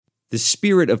The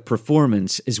spirit of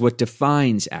performance is what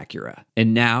defines Acura.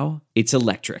 And now, it's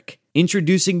electric.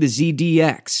 Introducing the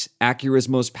ZDX, Acura's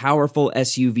most powerful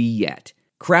SUV yet.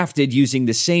 Crafted using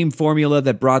the same formula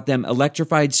that brought them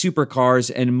electrified supercars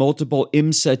and multiple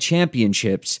IMSA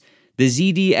championships, the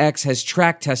ZDX has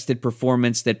track-tested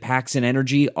performance that packs an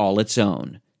energy all its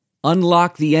own.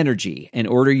 Unlock the energy and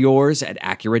order yours at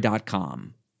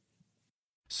Acura.com.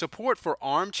 Support for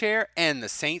Armchair and the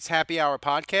Saints Happy Hour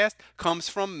podcast comes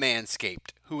from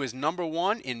Manscaped, who is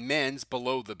 #1 in men's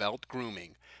below-the-belt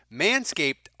grooming.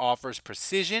 Manscaped offers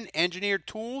precision-engineered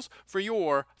tools for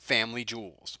your family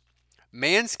jewels.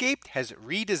 Manscaped has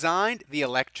redesigned the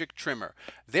electric trimmer.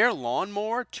 Their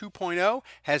Lawnmower 2.0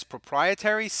 has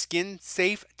proprietary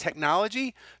skin-safe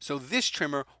technology, so this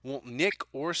trimmer won't nick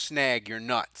or snag your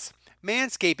nuts.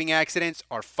 Manscaping accidents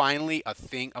are finally a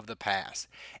thing of the past.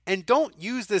 And don't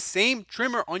use the same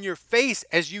trimmer on your face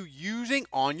as you using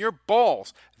on your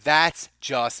balls. That's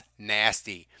just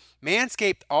nasty.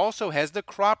 Manscaped also has the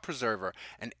Crop Preserver,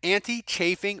 an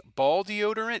anti-chafing ball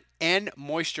deodorant and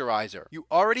moisturizer. You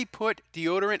already put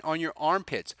deodorant on your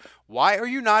armpits. Why are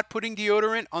you not putting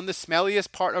deodorant on the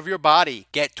smelliest part of your body?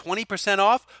 Get 20%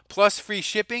 off plus free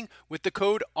shipping with the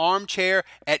code ARMCHAIR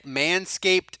at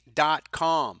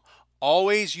manscaped.com.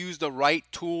 Always use the right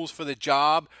tools for the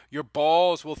job. Your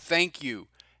balls will thank you.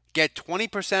 Get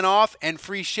 20% off and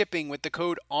free shipping with the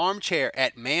code ARMCHAIR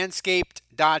at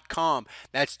manscaped.com.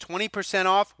 That's 20%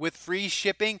 off with free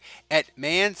shipping at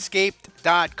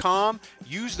manscaped.com.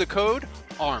 Use the code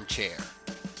ARMCHAIR.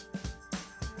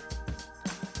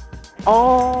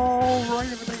 All right,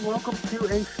 everybody, welcome to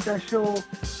a special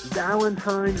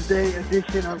Valentine's Day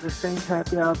edition of the Saints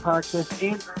Happy Hour podcast.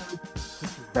 Andrew, this is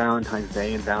Valentine's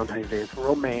Day, and Valentine's Day is for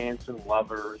romance and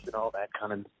lovers and all that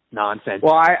kind of nonsense.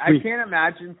 Well, I can't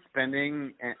imagine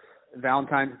spending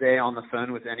Valentine's Day on the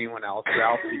phone with anyone else,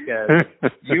 Ralph, because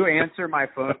you answer my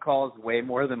phone calls way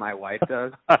more than my wife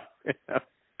does. I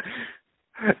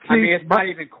mean, it's not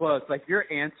even close. Like, your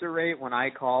answer rate when I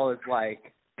call is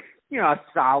like, a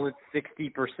solid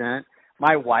 60%.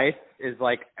 My wife is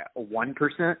like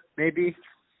 1%, maybe.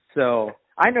 So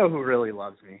I know who really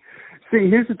loves me. See,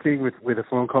 here's the thing with a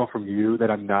phone call from you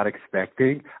that I'm not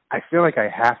expecting. I feel like I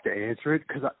have to answer it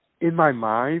because in my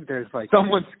mind there's like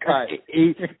someone's cut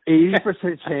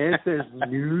 80% chance there's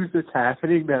news that's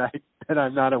happening that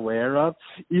I'm not aware of.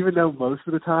 Even though most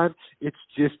of the time it's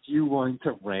just you wanting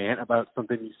to rant about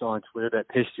something you saw on Twitter that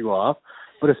pissed you off.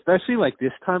 But especially like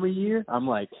this time of year, I'm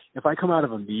like, if I come out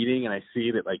of a meeting and I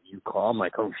see that like you call, I'm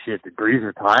like, oh shit, did Breeze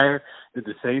retire? Did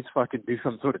the Saints fucking do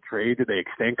some sort of trade? Did they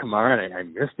extend Kamara? And I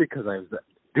missed it because I was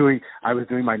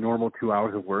doing my normal 2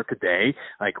 hours of work a day.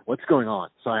 Like, what's going on?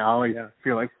 So I always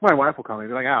feel like my wife will call me and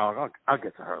be like, oh, I'll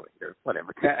get to her later,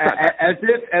 whatever. As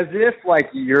if like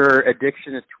your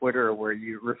addiction to Twitter, where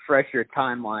you refresh your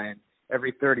timeline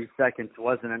every 30 seconds,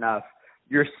 wasn't enough.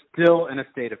 You're still in a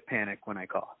state of panic when I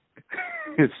call.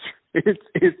 It's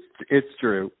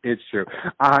true. It's true.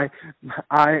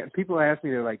 People ask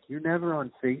me, they're like, you're never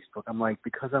on Facebook. I'm like,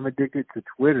 because I'm addicted to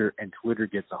Twitter, and Twitter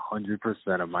gets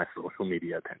 100% of my social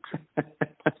media attention.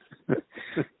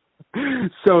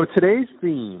 So today's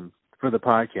theme for the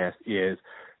podcast is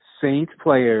Saints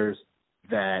players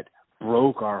that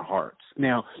broke our hearts.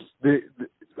 Now,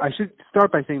 I should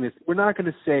start by saying this. We're not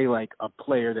going to say like a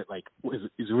player that like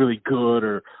is really good,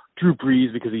 or Drew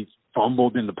Brees because he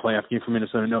fumbled in the playoff game for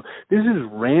Minnesota. No, this is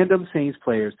random Saints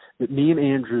players that me and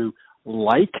Andrew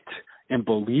liked and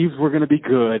believed were going to be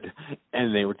good,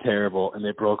 and they were terrible, and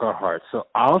they broke our hearts. So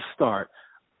I'll start.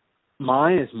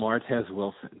 Mine is Martez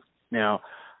Wilson. Now,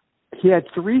 he had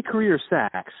 3 career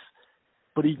sacks,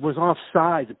 but he was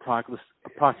offsides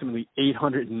approximately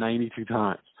 892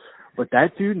 times. But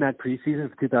that dude in that preseason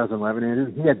for 2011,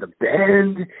 Andrew, he had the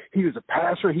bend. He was a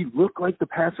passer. He looked like the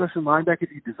pass rushing linebacker.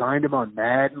 He designed him on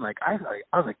Madden. Like I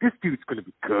was like, this dude's going to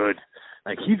be good.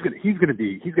 Like he's gonna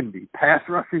be pass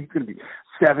rusher. He's gonna be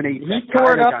 7-8. He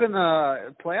tore it up in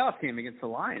the playoff game against the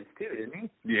Lions too, didn't he?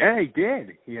 Yeah, he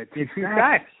did. He had 2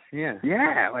 sacks. Yeah.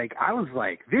 Like I was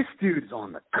like, this dude's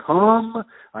on the come.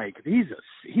 Like he is a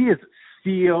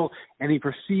steal. And he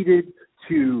proceeded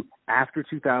to, after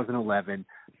 2011,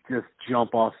 just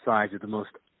jump off sides at the most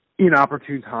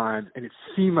inopportune times, and it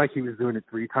seemed like he was doing it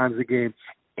 3 times a game,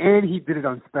 and he did it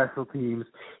on special teams.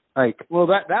 Like, well,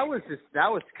 that was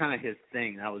kind of his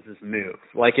thing. That was his move.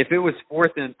 Like, if it was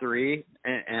 4th and 3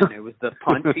 and it was the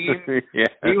punt team,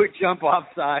 he would jump off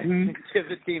sides and give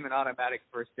the team an automatic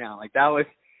first down. Like that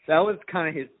was kind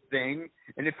of his thing.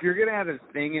 And if you're gonna have a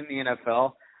thing in the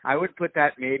NFL, I would put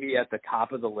that maybe at the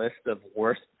top of the list of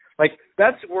worst. Like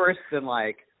that's worse than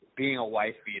like being a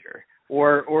wife beater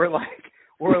or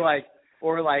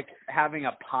or like having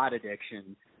a pot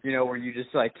addiction, you know, where you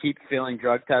just like keep failing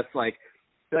drug tests, like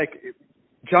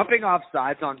jumping off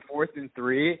sides on 4th and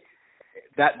 3.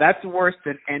 That's worse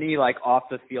than any like off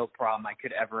the field problem I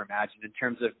could ever imagine in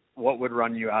terms of what would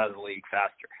run you out of the league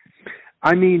faster.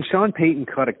 I mean, Sean Payton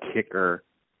cut a kicker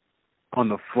on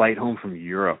the flight home from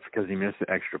Europe because he missed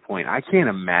an extra point. I can't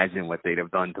imagine what they'd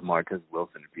have done to Martez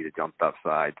Wilson if he'd have jumped off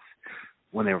sides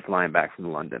when they were flying back from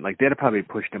London. Like, they'd have probably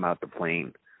pushed him out the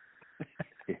plane.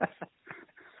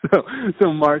 So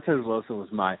Martez Wilson was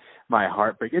my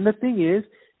heartbreak. And the thing is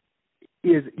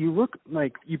you look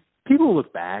like people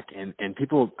look back and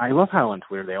people, I love how on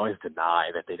Twitter they always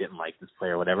deny that they didn't like this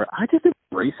player or whatever. I just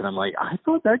embrace it. I'm like, I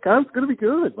thought that guy was going to be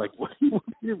good. Like, what do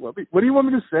you want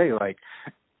me to say? Like,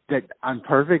 that I'm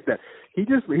perfect, that he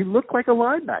looked like a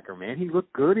linebacker, man. He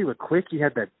looked good. He looked quick. He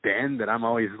had that bend that I'm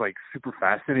always like super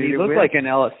fascinated with. He looked like an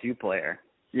LSU player.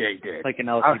 Yeah, he did. Like an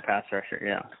LSU pass rusher,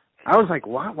 yeah. I was like,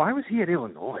 why was he at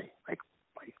Illinois? Like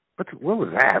what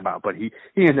was that about? But he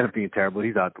ended up being terrible.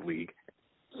 He's out the league.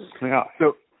 Yeah.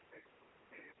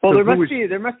 Well,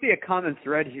 there must be a common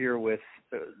thread here with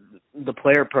the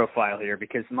player profile here,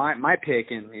 because my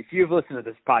pick, and if you've listened to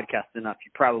this podcast enough,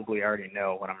 you probably already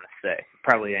know what I'm going to say,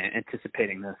 probably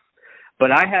anticipating this.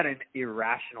 But I had an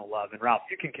irrational love, and Ralph,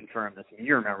 you can confirm this, and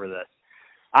you remember this.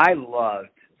 I loved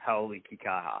Hau'oli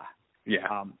Kikaha.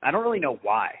 Yeah. I don't really know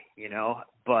why, you know,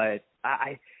 but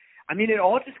I mean, it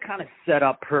all just kind of set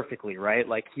up perfectly, right?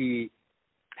 Like he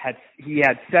had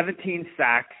 17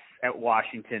 sacks at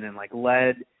Washington and like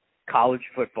led college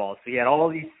football. So he had all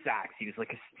these sacks. He was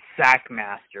like a sack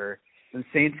master. And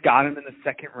Saints got him in the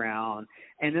second round.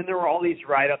 And then there were all these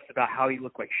write-ups about how he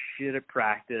looked like shit at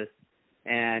practice.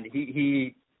 And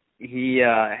he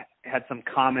had some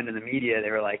comment in the media.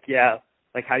 They were like, yeah,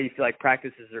 like, how do you feel like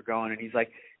practices are going? And he's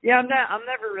like, yeah, I'm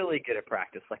never really good at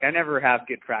practice. Like, I never have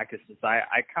good practices.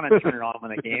 I kind of turn it on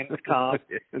when the games come.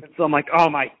 And so I'm like, oh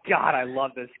my God, I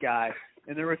love this guy.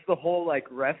 And there was the whole like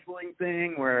wrestling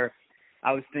thing where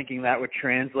I was thinking that would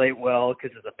translate well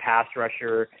because as a pass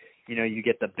rusher, you know, you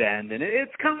get the bend. And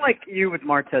it's kind of like you with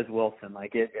Martez Wilson.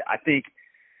 Like, I think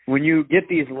when you get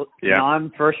these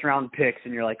non-first round picks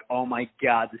and you're like, oh my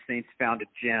God, the Saints found a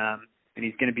gem and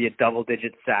he's going to be a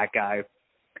double-digit sack guy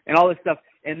and all this stuff.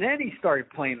 And then he started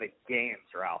playing the games,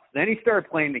 Ralph. Then he started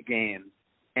playing the games.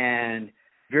 And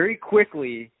very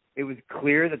quickly it was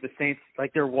clear that the Saints,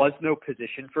 like, there was no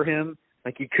position for him.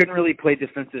 Like, he couldn't really play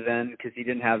defensive end because he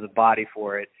didn't have the body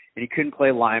for it. And he couldn't play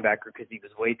linebacker because he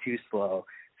was way too slow.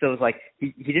 So it was like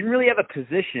he didn't really have a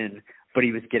position, but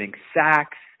he was getting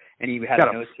sacks, and he had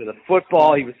a nose for the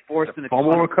football. He was forced into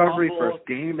fumble recovery first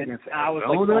game against Arizona. I was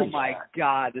like, oh my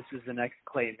God, this is the next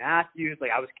Clay Matthews. Like,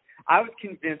 I was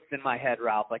convinced in my head,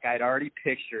 Ralph, like I had already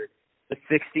pictured the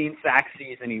 16 sack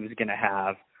season he was going to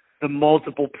have, the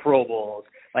multiple Pro Bowls.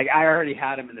 Like, I already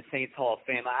had him in the Saints Hall of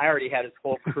Fame. I already had his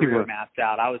whole career mapped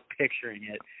out. I was picturing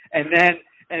it. And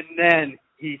then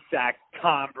he sacked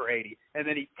Tom Brady. And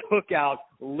then he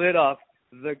lit up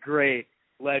the great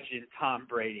legend Tom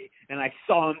Brady. And I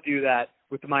saw him do that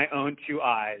with my own two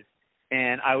eyes.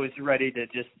 And I was ready to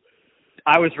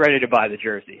buy the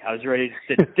jersey. I was ready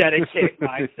to dedicate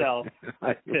myself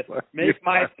to make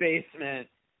my basement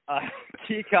a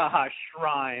Kikaha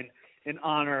shrine in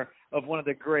honor of one of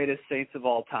the greatest Saints of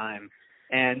all time.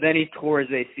 And then he tore his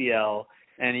ACL,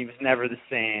 and he was never the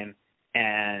same.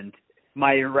 And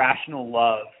my irrational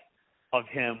love of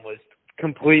him was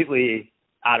completely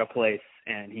out of place,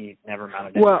 and he never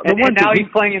amounted to it. And now he's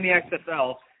playing in the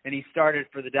XFL, and he started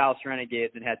for the Dallas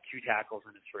Renegades and had 2 tackles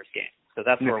in his first game. So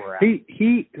that's where we're at.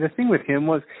 The thing with him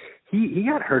was he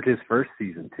got hurt his first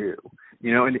season too.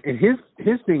 You know, and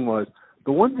his thing was,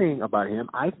 the one thing about him,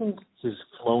 I think his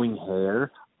flowing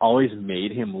hair always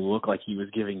made him look like he was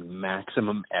giving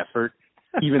maximum effort,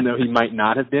 even though he might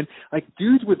not have been. Like,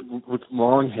 dudes with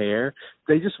long hair,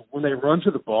 they just, when they run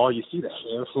to the ball, you see the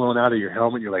hair flowing out of your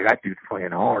helmet, you're like, that dude's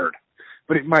playing hard.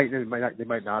 But they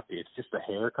might not be. It's just the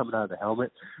hair coming out of the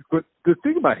helmet. But the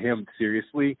thing about him,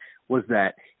 seriously, was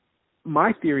that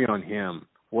my theory on him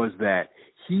was that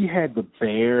he had the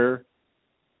bare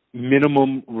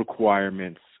minimum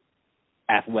requirements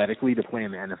athletically to play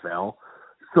in the NFL.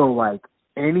 So, like,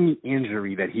 any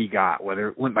injury that he got, whether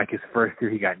it went like his first year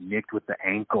he got nicked with the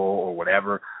ankle or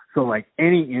whatever, so like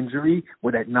any injury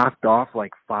where that knocked off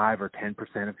like 5 or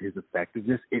 10% of his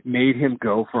effectiveness, it made him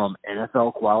go from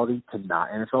NFL quality to not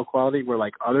NFL quality, where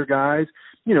like other guys,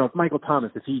 you know, if Michael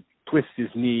Thomas, if he twists his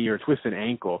knee or twists an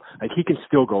ankle, like he can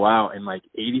still go out and like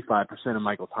 85% of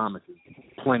Michael Thomas is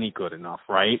plenty good enough,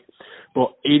 right?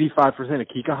 Well, 85% of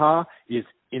Kikaha is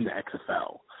in the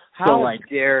XFL. How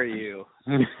dare you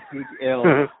speak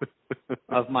ill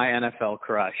of my NFL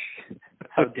crush?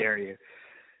 How dare you?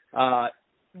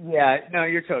 Yeah, no,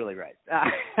 you're totally right.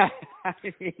 I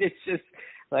mean, it's just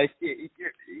like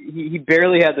he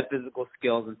barely had the physical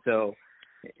skills, and so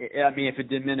I mean, if it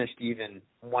diminished even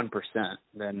 1%,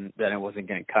 then it wasn't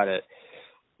going to cut it.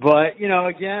 But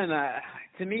again,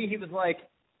 to me, he was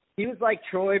like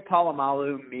Troy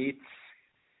Polamalu meets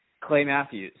Clay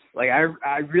Matthews. Like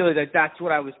I really that's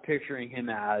what I was picturing him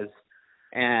as,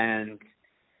 and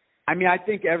I mean, I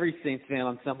think every Saints fan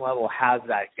on some level has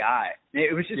that guy.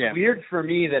 It was just weird for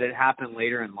me that it happened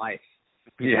later in life.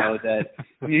 You know, that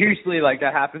usually like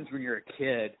that happens when you're a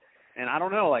kid. And I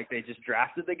don't know, like they just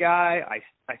drafted the guy.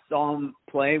 I saw him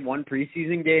play one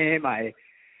preseason game. I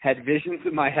had visions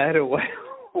in my head of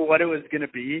what it was going to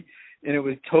be, and it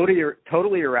was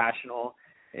totally irrational.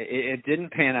 It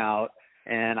didn't pan out,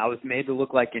 and I was made to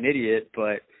look like an idiot.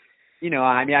 But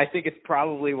I mean, I think it's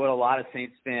probably what a lot of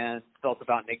Saints fans felt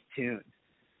about Nick Toon.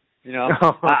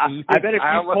 I bet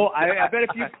if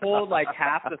you pulled like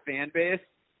half the fan base,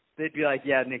 they'd be like,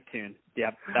 yeah, Nick Toon.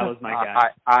 Yep, that was my guy.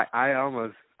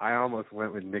 I almost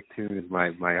went with Nick Toon as my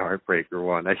heartbreaker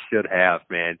one. I should have,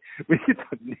 man.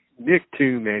 Nick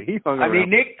Toon, man, he hung around. I mean,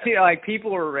 Nick Toon, like people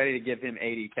were ready to give him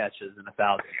 80 catches and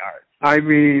 1,000 yards. I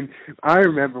mean, I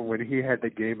remember when he had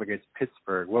the game against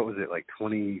Pittsburgh. What was it, like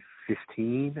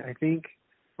 2015, I think,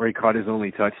 where he caught his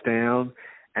only touchdown,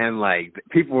 and like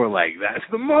people were like, "That's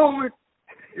the moment.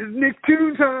 It's Nick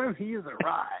Toon time. He has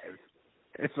arrived."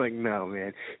 It's like, no,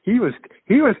 man. He was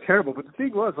terrible, but the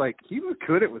thing was, like, he was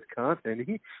good at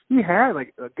Wisconsin. He had,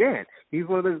 like, again, he's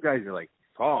one of those guys you're like,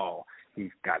 tall, he's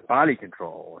got body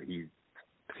control, he's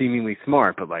seemingly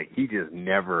smart, but like he just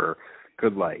never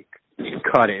could like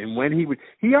cut it. And when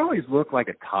he always looked like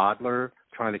a toddler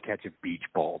trying to catch a beach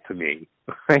ball to me.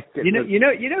 You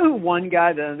know who one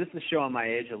guy, though, this is showing my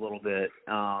age a little bit,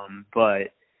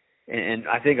 but and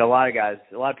I think a lot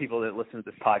of people that listen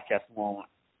to this podcast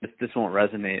this won't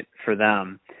resonate for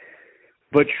them.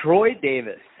 But Troy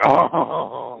Davis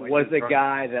was a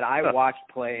guy that I watched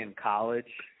play in college,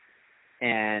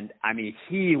 and I mean,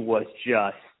 he was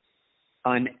just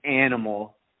an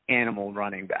animal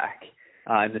running back.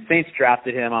 And the Saints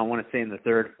drafted him, I want to say, in the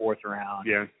third, fourth round.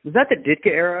 Yeah. Was that the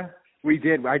Ditka era? We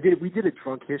did. We did a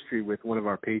drunk history with one of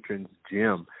our patrons,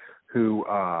 Jim, who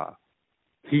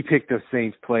he picked a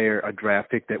Saints player, a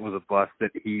draft pick that was a bust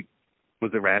that he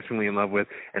was irrationally in love with,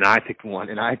 and I picked one,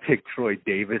 and I picked Troy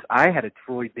Davis. I had a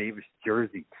Troy Davis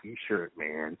jersey T-shirt,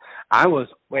 man. How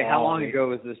long ago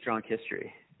was this drunk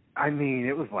history? I mean,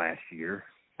 it was last year.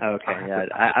 Okay, yeah.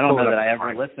 I don't know that I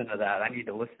ever listened to that. I need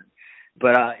to listen.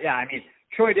 But, yeah, I mean,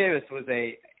 Troy Davis was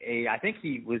I think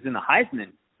he was in the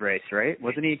Heisman race, right?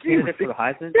 Wasn't he a candidate for the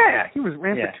Heisman? Yeah, he was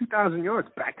ran for 2,000 yards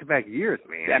back-to-back years,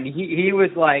 man. Yeah, I mean, he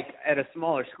was, like, at a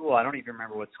smaller school. I don't even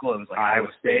remember what school. It was, like, Iowa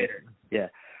State. Yeah.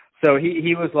 So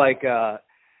he was like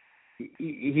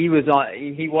he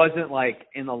wasn't like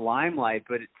in the limelight,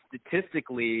 but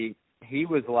statistically he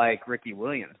was like Ricky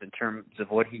Williams in terms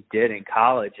of what he did in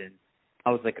college, and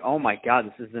I was like, oh my God,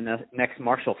 this is the next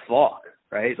Marshall Faulk,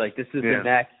 right? Like this is the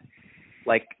next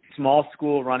like small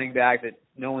school running back that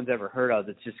no one's ever heard of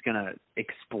that's just gonna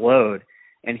explode,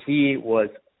 and he was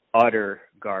utter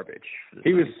garbage.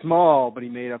 He was small, but he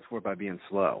made up for it by being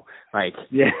slow. Like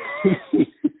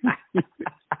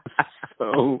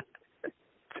so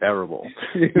terrible.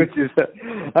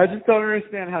 I just don't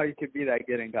understand how he could be that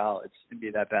good in college and be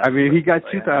that bad. I mean, he got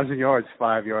 2,000 yards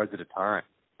 5 yards at a time.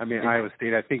 I mean, Iowa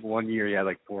State, I think 1 year he had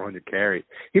like 400 carries.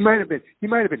 He might have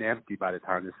been empty by the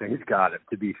time the Saints got him,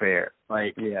 to be fair.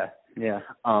 Like yeah.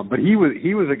 But he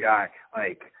was a guy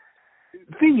like.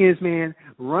 The thing is, man,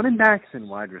 running backs and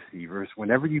wide receivers,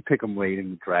 whenever you pick them late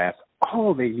in the draft,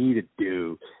 all they need to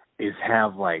do is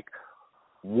have like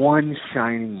one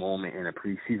shining moment in a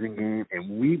preseason game,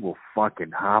 and we will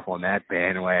fucking hop on that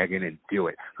bandwagon and do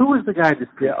it. Who was the guy that?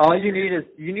 Yeah, all you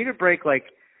need to break like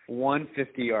one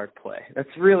 50-yard play. That's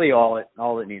really all it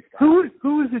needs to happen.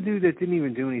 Who was the dude that didn't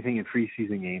even do anything in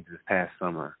preseason games this past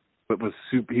summer? But was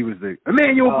super. He was the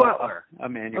Emmanuel Butler.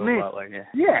 Emmanuel Butler, yeah.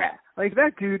 Yeah, like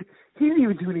that dude. He didn't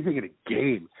even do anything in a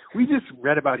game. We just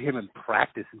read about him in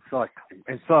practice and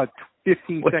saw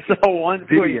 15-second one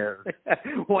video.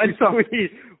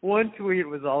 One tweet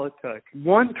was all it took.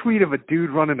 One tweet of a dude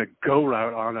running a go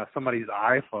route on somebody's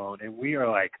iPhone, and we are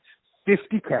like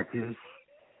 50 catches.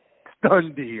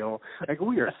 Done deal. Like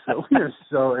we are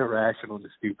so irrational and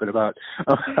stupid about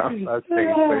things. We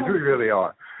really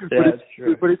are. Yeah, that's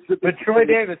true. But Troy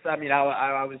Davis, I mean,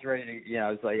 I was ready to.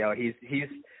 I was like, he's.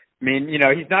 I mean,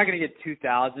 he's not going to get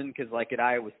 2,000 because, like at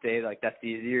Iowa State, like that's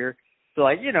easier. So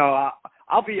like, you know,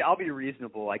 I'll be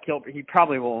reasonable. Like he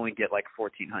probably will only get like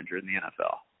 1,400 in the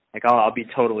NFL. Like I'll be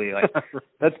totally like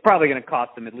that's probably going to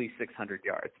cost him at least 600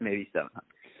 yards, maybe 700.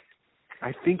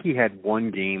 I think he had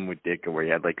one game with Ditka where he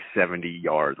had like 70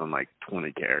 yards on like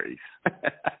 20 carries.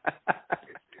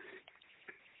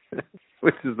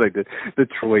 Which is like the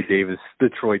Troy Davis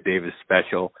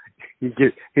special. He'll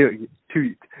get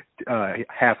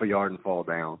half a yard and fall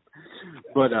down.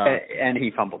 But and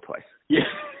he fumbled twice. Yeah.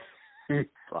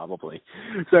 Probably.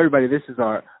 So everybody, this is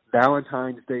our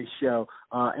Valentine's Day show.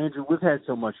 Andrew, we've had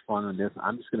so much fun on this.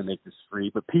 I'm just going to make this free.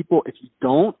 But people, if you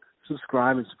don't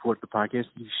subscribe and support the podcast,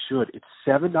 you should. It's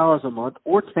 $7 a month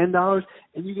or $10,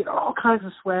 and you get all kinds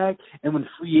of swag. And when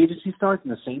free agency starts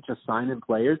and the Saints are signing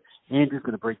players, Andrew's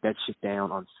going to break that shit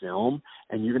down on film,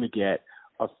 and you're going to get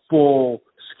a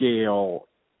full-scale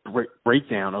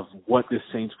breakdown of what this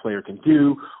Saints player can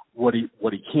do, what he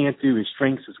can't do, his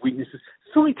strengths, his weaknesses.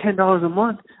 It's only $10 a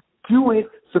month. Do it.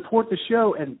 Support the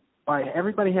show. And by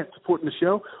everybody supporting the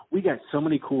show, we got so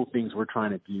many cool things we're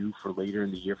trying to do for later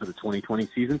in the year for the 2020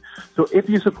 season. So if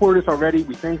you support us already,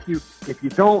 we thank you. If you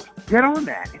don't, get on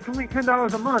that. It's only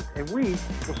 $10 a month, and we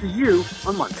will see you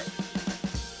on Monday.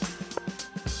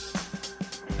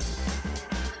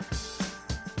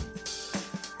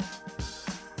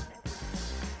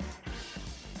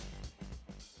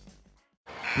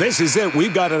 This is it.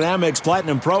 We've got an Amex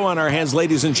Platinum Pro on our hands,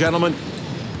 ladies and gentlemen.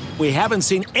 We haven't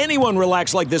seen anyone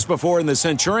relax like this before in the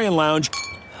Centurion Lounge.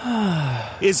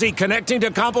 Is he connecting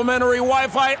to complimentary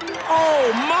Wi-Fi?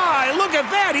 Oh, my. Look at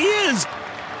that. He is.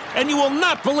 And you will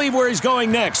not believe where he's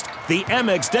going next. The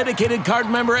Amex dedicated card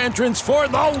member entrance for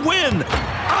the win.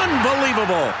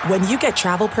 Unbelievable. When you get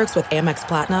travel perks with Amex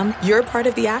Platinum, you're part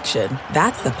of the action.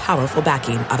 That's the powerful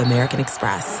backing of American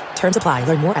Express. Terms apply.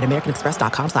 Learn more at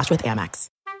americanexpress.com/withAmex.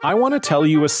 I want to tell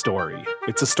you a story.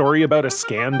 It's a story about a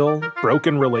scandal,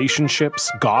 broken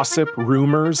relationships, gossip,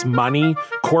 rumors, money,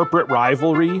 corporate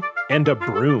rivalry, and a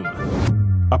broom.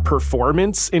 A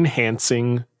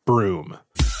performance-enhancing broom.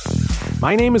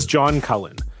 My name is John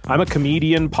Cullen. I'm a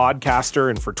comedian, podcaster,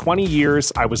 and for 20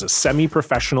 years, I was a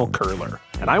semi-professional curler.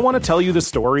 And I want to tell you the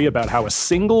story about how a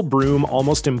single broom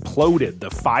almost imploded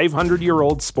the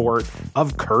 500-year-old sport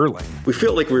of curling. We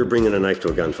felt like we were bringing a knife to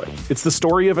a gunfight. It's the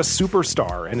story of a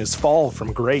superstar and his fall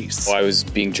from grace. Well, I was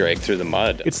being dragged through the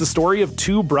mud. It's the story of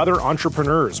two brother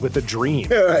entrepreneurs with a dream.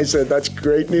 Yeah, I said, that's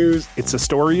great news. It's a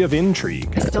story of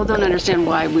intrigue. I still don't understand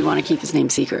why we want to keep his name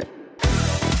secret.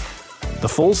 The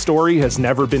full story has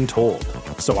never been told,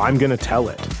 so I'm going to tell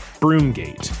it.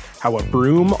 Broomgate, how a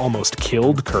broom almost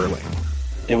killed curling.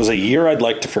 It was a year I'd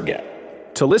like to forget.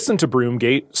 To listen to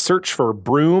Broomgate, search for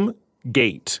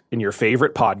Broomgate in your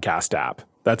favorite podcast app.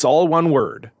 That's all one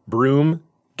word,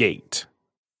 Broomgate.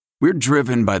 We're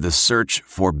driven by the search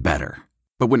for better.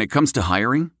 But when it comes to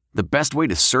hiring, the best way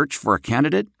to search for a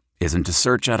candidate isn't to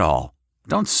search at all.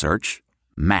 Don't search,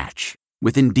 match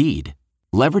with Indeed.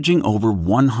 Leveraging over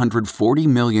 140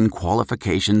 million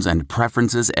qualifications and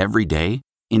preferences every day,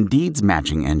 Indeed's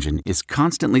matching engine is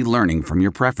constantly learning from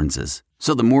your preferences.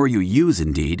 So the more you use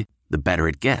Indeed, the better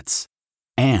it gets.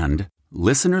 And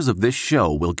listeners of this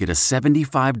show will get a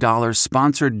 $75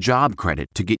 sponsored job credit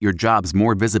to get your jobs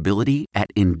more visibility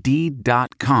at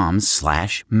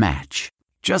Indeed.com/match.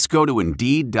 Just go to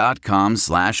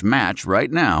Indeed.com/match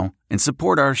right now and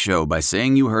support our show by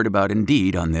saying you heard about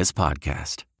Indeed on this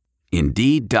podcast.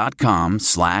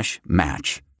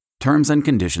 Indeed.com/match. Terms and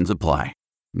conditions apply.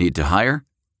 Need to hire?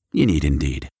 You need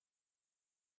Indeed.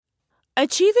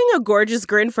 Achieving a gorgeous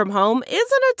grin from home isn't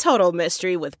a total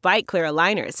mystery with Byte Clear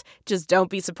aligners. Just don't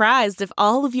be surprised if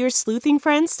all of your sleuthing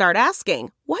friends start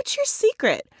asking, "What's your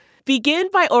secret?" Begin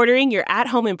by ordering your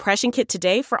at-home impression kit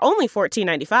today for only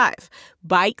 $14.95.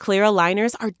 Byte Clear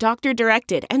aligners are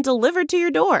doctor-directed and delivered to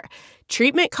your door.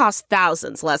 Treatment costs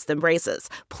thousands less than braces.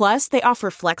 Plus, they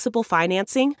offer flexible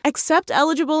financing, accept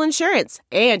eligible insurance,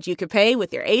 and you can pay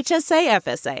with your HSA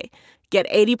FSA. Get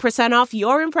 80% off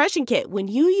your impression kit when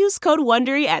you use code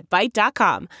WONDERY at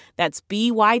Byte.com. That's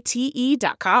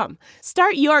BYTE.com.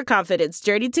 Start your confidence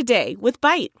journey today with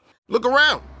Byte. Look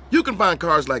around. You can find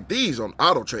cars like these on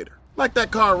AutoTrader, like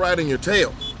that car riding your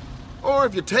tail. Or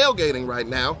if you're tailgating right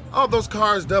now, all those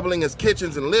cars doubling as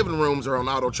kitchens and living rooms are on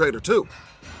AutoTrader too.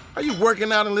 Are you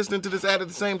working out and listening to this ad at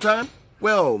the same time?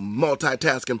 Well,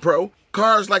 multitasking pro,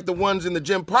 cars like the ones in the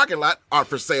gym parking lot are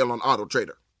for sale on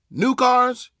AutoTrader. New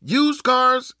cars, used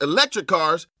cars, electric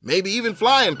cars, maybe even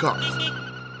flying cars.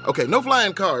 Okay, no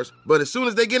flying cars, but as soon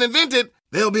as they get invented,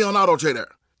 they'll be on AutoTrader.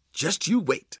 Just you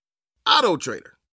wait. AutoTrader.